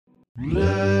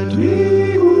Let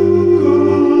me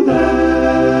Google that.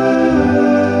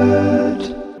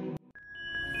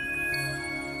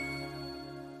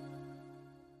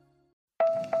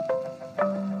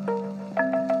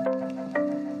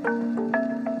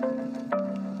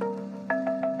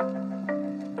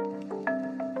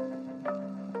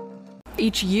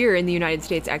 Each year in the United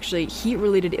States, actually,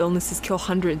 heat-related illnesses kill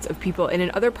hundreds of people, and in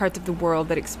other parts of the world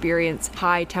that experience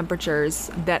high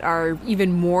temperatures that are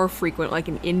even more frequent, like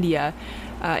in India,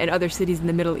 and other cities in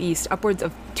the Middle East, upwards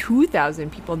of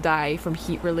 2,000 people die from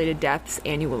heat-related deaths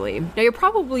annually. Now, you're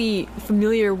probably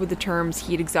familiar with the terms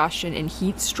heat exhaustion and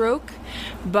heat stroke,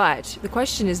 but the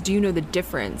question is, do you know the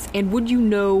difference? And would you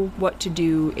know what to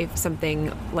do if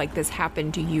something like this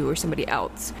happened to you or somebody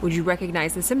else? Would you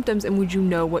recognize the symptoms, and would you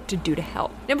know what to do to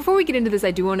help? Now, before we get into this, I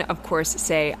do want to, of course,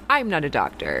 say I'm not a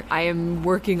doctor. I am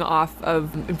working off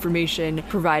of information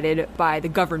provided by the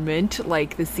government,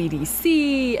 like the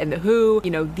CDC and the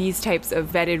WHO, these types of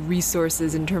vetted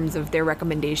resources in terms of their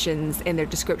recommendations and their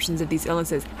descriptions of these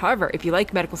illnesses. However, if you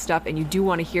like medical stuff and you do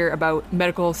want to hear about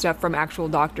medical stuff from actual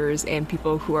doctors and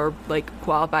people who are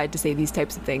qualified to say these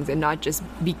types of things and not just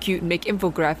be cute and make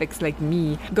infographics like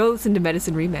me, go listen to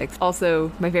Medicine Remix.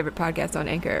 Also, my favorite podcast on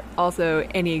Anchor. Also,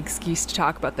 any excuse to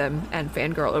talk about them and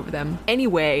fangirl over them.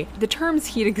 Anyway, the terms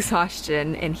heat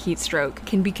exhaustion and heat stroke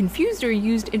can be confused or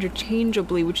used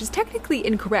interchangeably, which is technically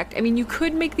incorrect. I mean, you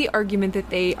could make the argument that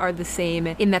they are the same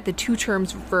in that the two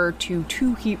terms refer to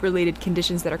two heat-related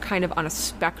conditions that are kind of on a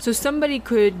spectrum. So somebody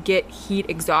could get heat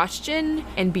exhaustion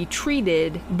and be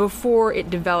treated before it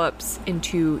develops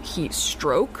into heat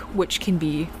stroke, which can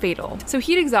be fatal. So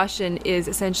heat exhaustion is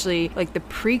essentially like the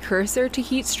precursor to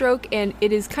heat stroke, and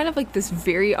it is kind of like this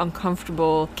very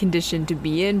uncomfortable condition to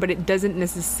be in, but it doesn't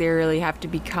necessarily have to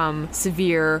become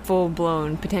severe,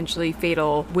 full-blown, potentially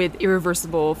fatal with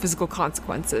irreversible physical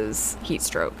consequences, heat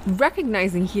stroke.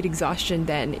 Recognizing heat exhaustion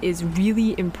then is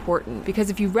really important, because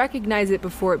if you recognize it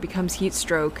before it becomes heat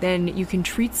stroke, then you can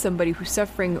treat somebody who's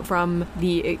suffering from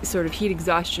the sort of heat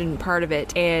exhaustion part of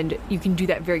it, and you can do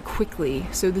that very quickly.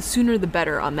 So the sooner the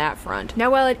better on that front.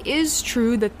 Now, while it is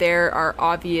true that there are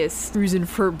obvious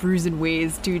bruising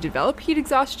ways to develop heat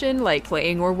exhaustion, like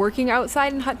playing or working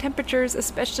outside in hot temperatures,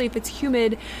 especially if it's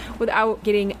humid, without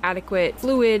getting adequate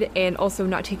fluid and also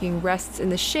not taking rests in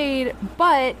the shade,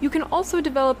 but you can also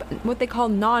develop what they call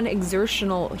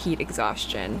non-exertional heat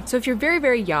exhaustion. So if you're very,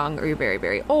 very young, or you're very,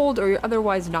 very old, or you're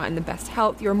otherwise not in the best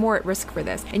health, you're more at risk for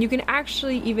this. And you can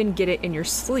actually even get it in your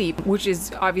sleep, which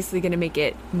is obviously going to make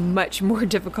it much more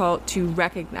difficult to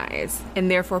recognize, and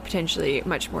therefore potentially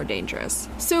much more dangerous.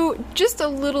 So just a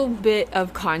little bit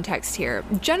of context here.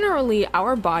 Generally,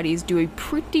 our bodies do a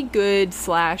pretty good /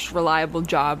 reliable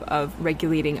job of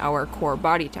regulating our core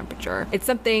body temperature. It's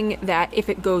something that if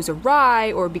it goes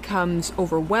awry or becomes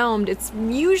overwhelmed, it's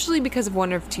usually because of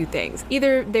one of two things.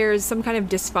 Either there's some kind of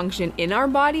dysfunction in our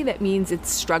body that means it's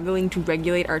struggling to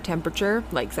regulate our temperature,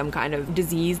 like some kind of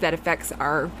disease that affects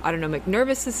our autonomic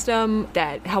nervous system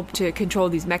that help to control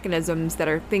these mechanisms that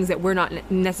are things that we're not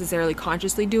necessarily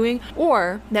consciously doing,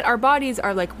 or that our bodies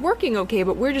are working okay,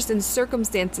 but we're just in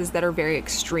circumstances that are very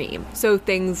extreme. So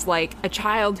things like a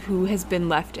child who has been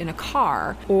left in a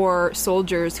car, or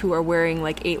soldiers who are wearing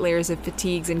 8 layers of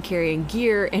fatigues and carrying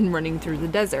gear and running through the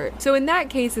desert. So in that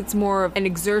case, it's more of an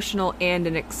exertional and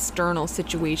an external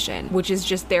situation, which is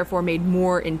just therefore made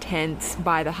more intense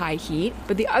by the high heat.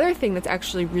 But the other thing that's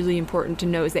actually really important to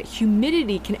know is that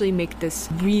humidity can actually make this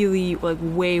really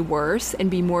way worse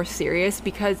and be more serious,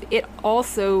 because it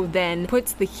also then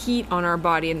puts the heat on our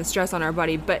body and the stress on our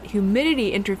body, but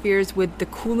humidity interferes with the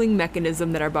cooling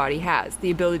mechanism that our body has,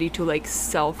 the ability to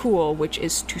self-cool, which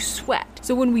is to sweat.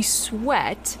 So when we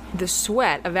sweat, the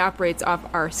sweat evaporates off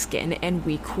our skin and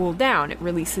we cool down. It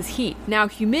releases heat. Now,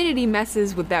 humidity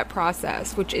messes with that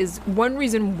process, which is one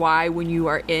reason why when you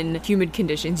are in humid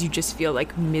conditions, you just feel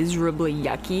miserably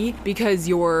yucky, because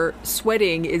your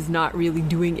sweating is not really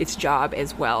doing its job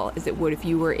as well as it would if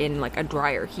you were in a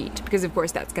drier heat, because of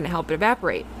course that's going to help it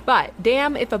evaporate. But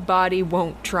damn if a body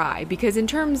won't try, because in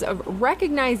terms of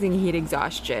recognizing heat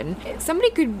exhaustion,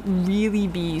 somebody could really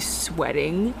be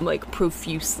sweating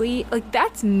profusely.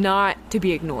 That's not to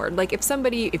be ignored.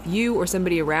 If you or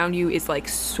somebody around you is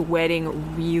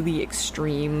sweating really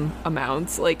extreme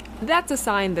amounts, that's a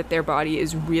sign that their body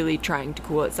is really trying to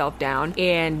cool itself down,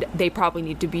 and they probably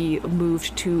need to be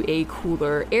moved to a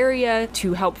cooler area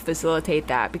to help facilitate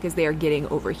that, because they are getting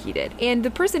overheated. And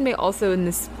the person may also in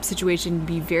this situation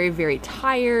be very, very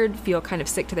tired, feel kind of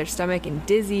sick to their stomach and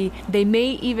dizzy. They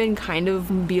may even kind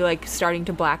of be starting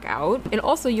to black out. And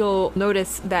also you'll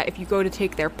notice that if you go go to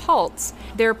take their pulse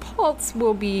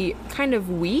will be kind of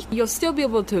weak. You'll still be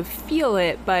able to feel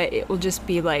it, but it will just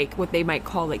be like what they might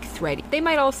call like thready. They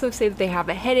might also say that they have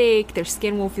a headache, their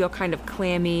skin will feel kind of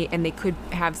clammy, and they could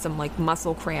have some like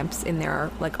muscle cramps in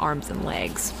their like arms and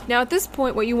legs. Now at this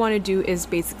point, what you want to do is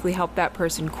basically help that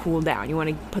person cool down. You want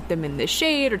to put them in the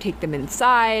shade or take them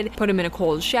inside, put them in a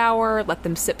cold shower, let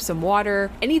them sip some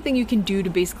water, anything you can do to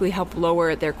basically help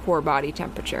lower their core body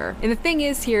temperature. And the thing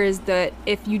is here is that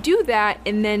if you do that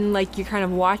and then like you're kind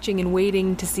of watching and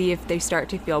waiting to see if they start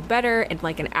to feel better and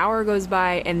like an hour goes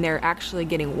by and they're actually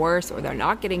getting worse or they're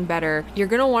not getting better, you're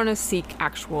going to want to seek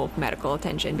actual medical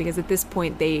attention, because at this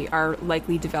point they are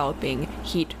likely developing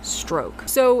heat stroke.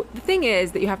 So the thing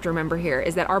is that you have to remember here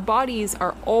is that our bodies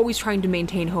are always trying to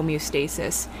maintain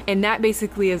homeostasis, and that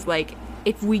basically is like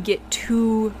if we get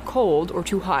too cold or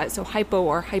too hot, so hypo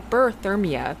or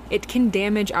hyperthermia, it can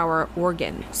damage our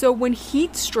organ. So when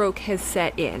heat stroke has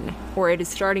set in, or it is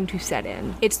starting to set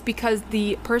in, it's because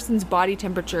the person's body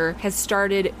temperature has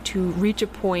started to reach a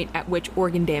point at which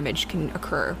organ damage can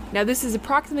occur. Now this is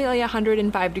approximately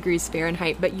 105 degrees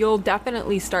Fahrenheit, but you'll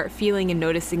definitely start feeling and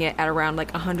noticing it at around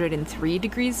like 103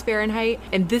 degrees Fahrenheit.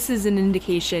 And this is an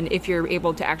indication, if you're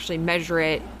able to actually measure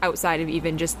it outside of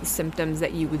even just the symptoms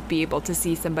that you would be able to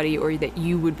see somebody or that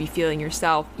you would be feeling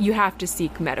yourself, you have to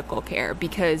seek medical care,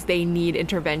 because they need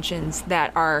interventions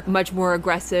that are much more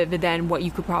aggressive than what you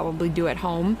could probably do at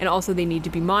home. And also they need to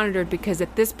be monitored, because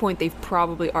at this point they've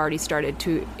probably already started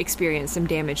to experience some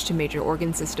damage to major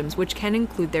organ systems, which can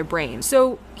include their brain.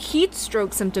 So heat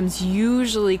stroke symptoms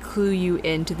usually clue you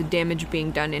into the damage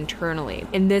being done internally,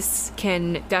 and this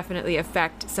can definitely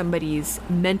affect somebody's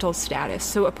mental status.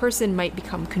 So a person might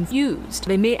become confused.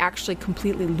 They may actually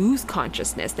completely lose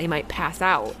consciousness. They might pass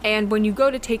out. And when you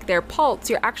go to take their pulse,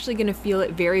 you're actually going to feel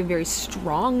it very, very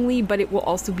strongly, but it will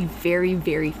also be very,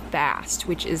 very fast,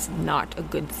 which is not a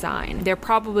good sign. They're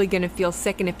probably going to feel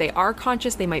sick, and if they are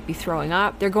conscious, they might be throwing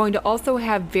up. They're going to also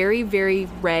have very, very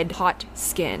red, hot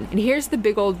skin. And here's the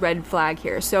big old red flag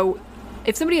here. So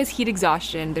if somebody has heat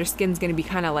exhaustion, their skin's going to be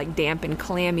kind of like damp and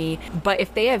clammy, but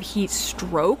if they have heat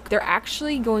stroke, they're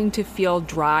actually going to feel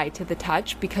dry to the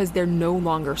touch because they're no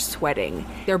longer sweating.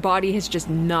 Their body has just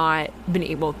not been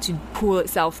able to cool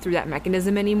itself through that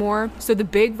mechanism anymore. So the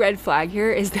big red flag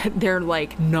here is that they're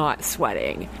like not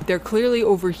sweating. They're clearly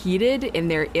overheated and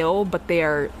they're ill, but they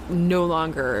are no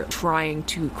longer trying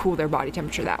to cool their body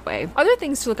temperature that way. Other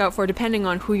things to look out for, depending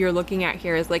on who you're looking at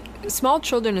here, is like small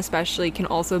children especially can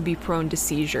also be prone to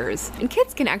seizures. And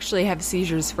kids can actually have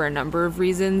seizures for a number of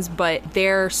reasons, but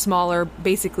they're smaller,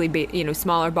 basically,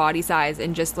 smaller body size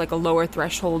and just like a lower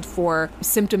threshold for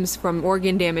symptoms from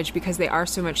organ damage because they are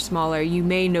so much smaller. You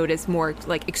may notice more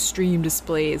like extreme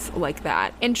displays like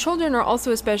that. And children are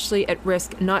also especially at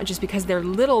risk, not just because they're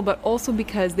little, but also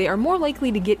because they are more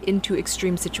likely to get into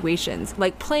extreme situations,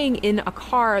 like playing in a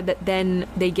car that then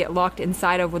they get locked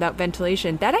inside of without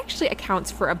ventilation. That actually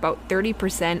accounts for about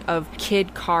 30% of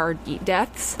kid car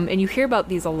deaths. And you hear about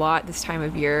these a lot this time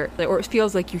of year, or it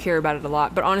feels like you hear about it a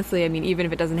lot. But honestly, I mean, even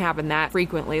if it doesn't happen that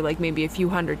frequently, like maybe a few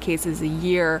hundred cases a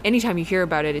year, anytime you hear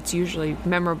about it, it's usually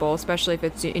memorable, especially if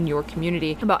it's in your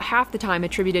community. About half the time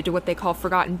attributed to what they call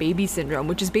forgotten baby syndrome,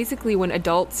 which is basically when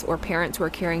adults or parents who are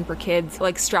caring for kids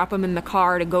like strap them in the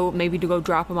car to go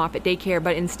drop them off at daycare,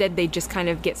 but instead they just kind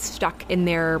of get stuck in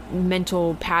their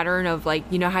mental pattern of like,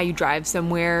 you know how you drive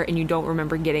somewhere and you don't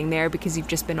remember getting there because you've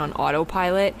just been on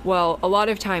autopilot? Well, a lot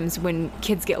of times when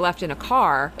kids get left in a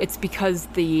car, it's because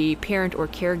the parent or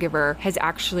caregiver has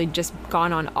actually just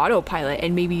gone on autopilot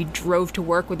and maybe drove to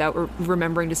work without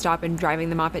remembering to stop and driving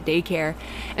them off at daycare.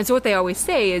 And so what they always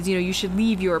say is, you should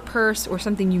leave your purse or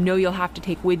something you'll have to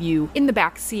take with you in the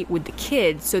back seat with the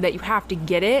kids so that you have to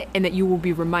get it and that you will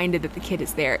be reminded that the kid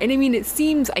is there. And I mean, it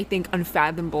seems, I think,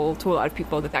 unfathomable to a lot of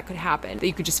people that could happen, that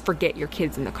you could just forget your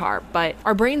kids in the car. But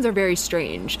our brains are very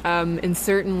strange. And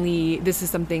certainly this is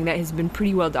something that has been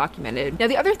pretty well documented. Now,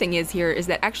 the other thing is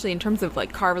that actually in terms of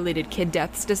like car-related kid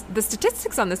deaths, the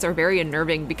statistics on this are very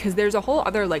unnerving because there's a whole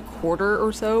other like quarter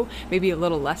or so, maybe a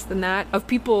little less than that, of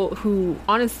people who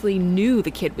honestly knew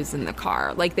the kid was in the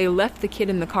car. Like they left the kid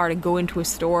in the car to go into a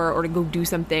store or to go do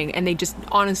something, and they just,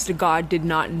 honest to God, did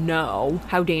not know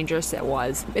how dangerous it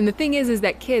was. And the thing is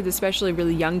that kids, especially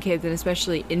really young kids and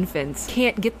especially infants,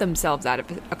 can't get themselves out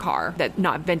of a car that's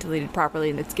not ventilated properly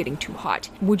and that's getting too hot,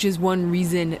 which is one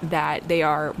reason that they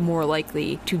are more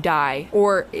likely to die.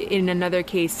 Or in another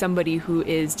case, somebody who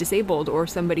is disabled or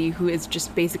somebody who is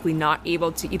just basically not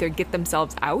able to either get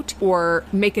themselves out or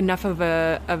make enough of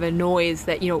a noise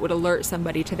that, it would alert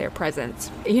somebody to their presence.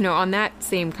 On that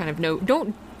same kind of note,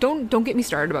 don't don't get me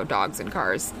started about dogs in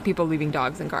cars, people leaving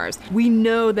dogs in cars. We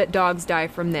know that dogs die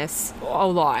from this a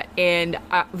lot, and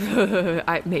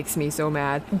it makes me so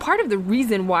mad. Part of the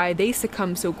reason why they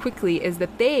succumb so quickly is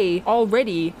that they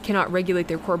already cannot regulate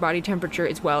their core body temperature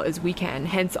as well as we can,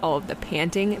 hence all of the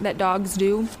panting that dogs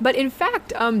do. But in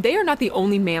fact, they are not the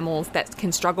only mammals that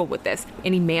can struggle with this.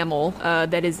 Any mammal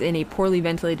that is in a poorly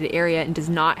ventilated area and does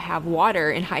not have water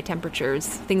in high temperatures,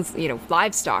 things,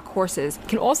 livestock, horses,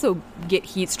 can also get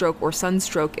heat stroke or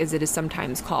sunstroke, as it is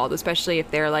sometimes called, especially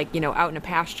if they're out in a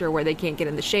pasture where they can't get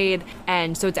in the shade.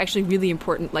 And so it's actually really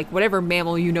important, like whatever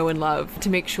mammal you know and love, to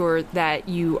make sure that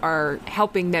you are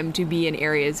helping them to be in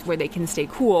areas where they can stay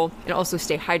cool and also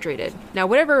stay hydrated. Now,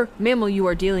 whatever mammal you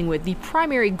are dealing with, the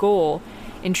primary goal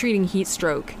in treating heat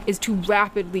stroke is to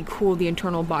rapidly cool the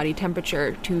internal body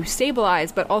temperature to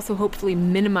stabilize, but also hopefully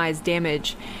minimize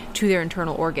damage to their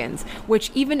internal organs, which,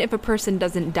 even if a person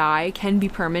doesn't die, can be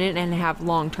permanent and have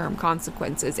long-term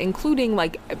consequences, including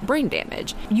brain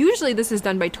damage. Usually this is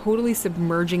done by totally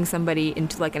submerging somebody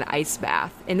into an ice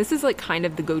bath, and this is kind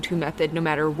of the go-to method no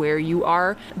matter where you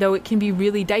are, though it can be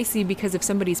really dicey because if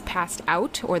somebody's passed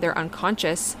out or they're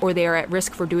unconscious or they are at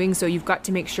risk for doing so, you've got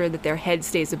to make sure that their head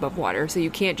stays above water. So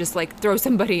you can't just throw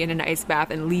somebody in an ice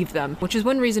bath and leave them, which is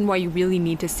one reason why you really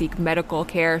need to seek medical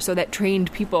care, so that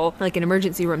trained people in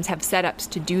emergency rooms have setups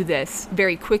to do this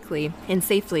very quickly and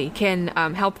safely, can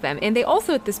help them. And they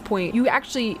also, at this point, you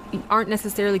actually aren't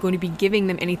necessarily going to be giving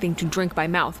them anything to drink by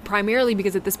mouth, primarily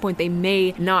because at this point they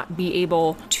may not be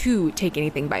able to take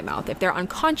anything by mouth. If they're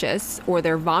unconscious or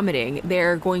they're vomiting,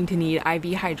 they're going to need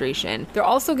IV hydration. They're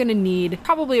also going to need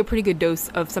probably a pretty good dose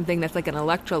of something that's like an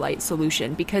electrolyte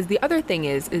solution, because the other thing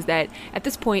is that at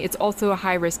this point it's also a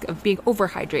high risk of being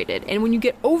overhydrated. And when you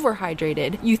get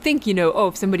overhydrated, you think,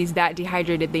 if somebody's that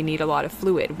dehydrated, they need a lot of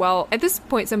fluid. Well, at this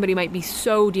point somebody might be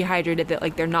so dehydrated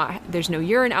that there's no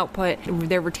urine output,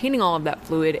 they're retaining all of that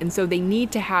fluid, and so they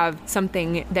need to have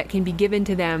something that can be given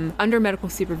to them under medical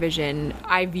supervision,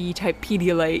 IV type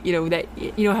Pedialyte,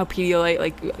 how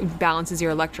Pedialyte balances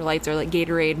your electrolytes, or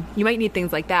Gatorade. You might need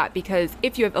things like that, because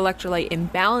if you have electrolyte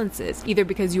imbalances, either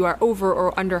because you are over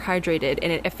or underhydrated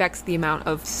and it affects the amount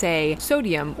of, say,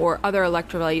 sodium or other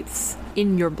electrolytes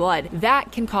in your blood,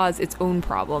 that can cause its own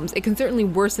problems. It can certainly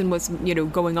worsen what's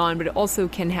going on, but it also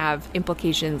can have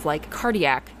implications like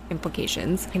cardiac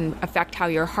implications, can affect how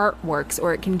your heart works,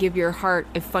 or it can give your heart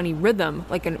a funny rhythm,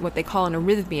 what they call an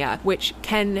arrhythmia, which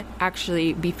can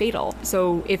actually be fatal.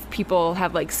 So if people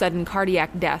have sudden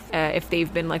cardiac death, if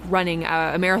they've been running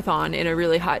a marathon in a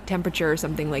really hot temperature or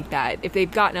something like that, if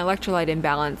they've got an electrolyte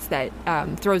imbalance that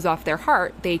throws off their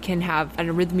heart, they can have an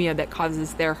arrhythmia that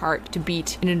causes their heart to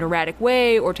beat in an erratic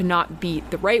way or to not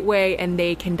beat the right way, and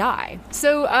they can die.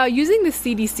 So using the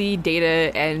CDC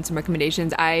data and some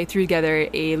recommendations, I threw together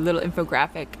a little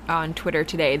infographic on Twitter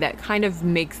today that kind of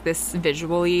makes this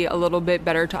visually a little bit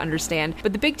better to understand.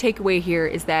 But the big takeaway here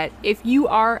is that if you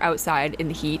are outside in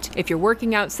the heat, if you're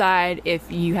working outside,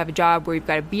 if you have a job where you've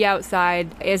got to be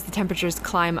outside, as the temperatures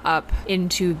climb up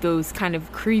into those kind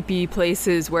of creepy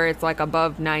places where it's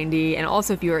above 90, and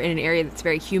also if you're in an area that's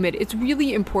very humid, it's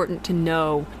really important to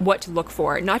know what to look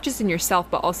for, not just in yourself,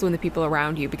 but also in the people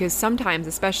around you. Because sometimes,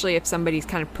 especially if somebody's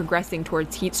kind of progressing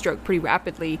towards heat stroke pretty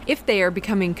rapidly, if they are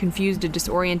becoming confused or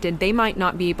disoriented, they might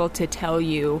not be able to tell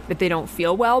you that they don't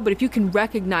feel well. But if you can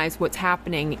recognize what's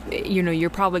happening, you're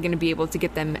probably going to be able to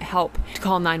get them help, to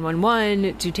call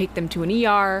 911, to take them to an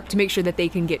ER, to make sure that they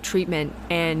can get treatment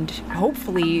and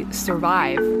hopefully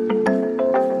survive.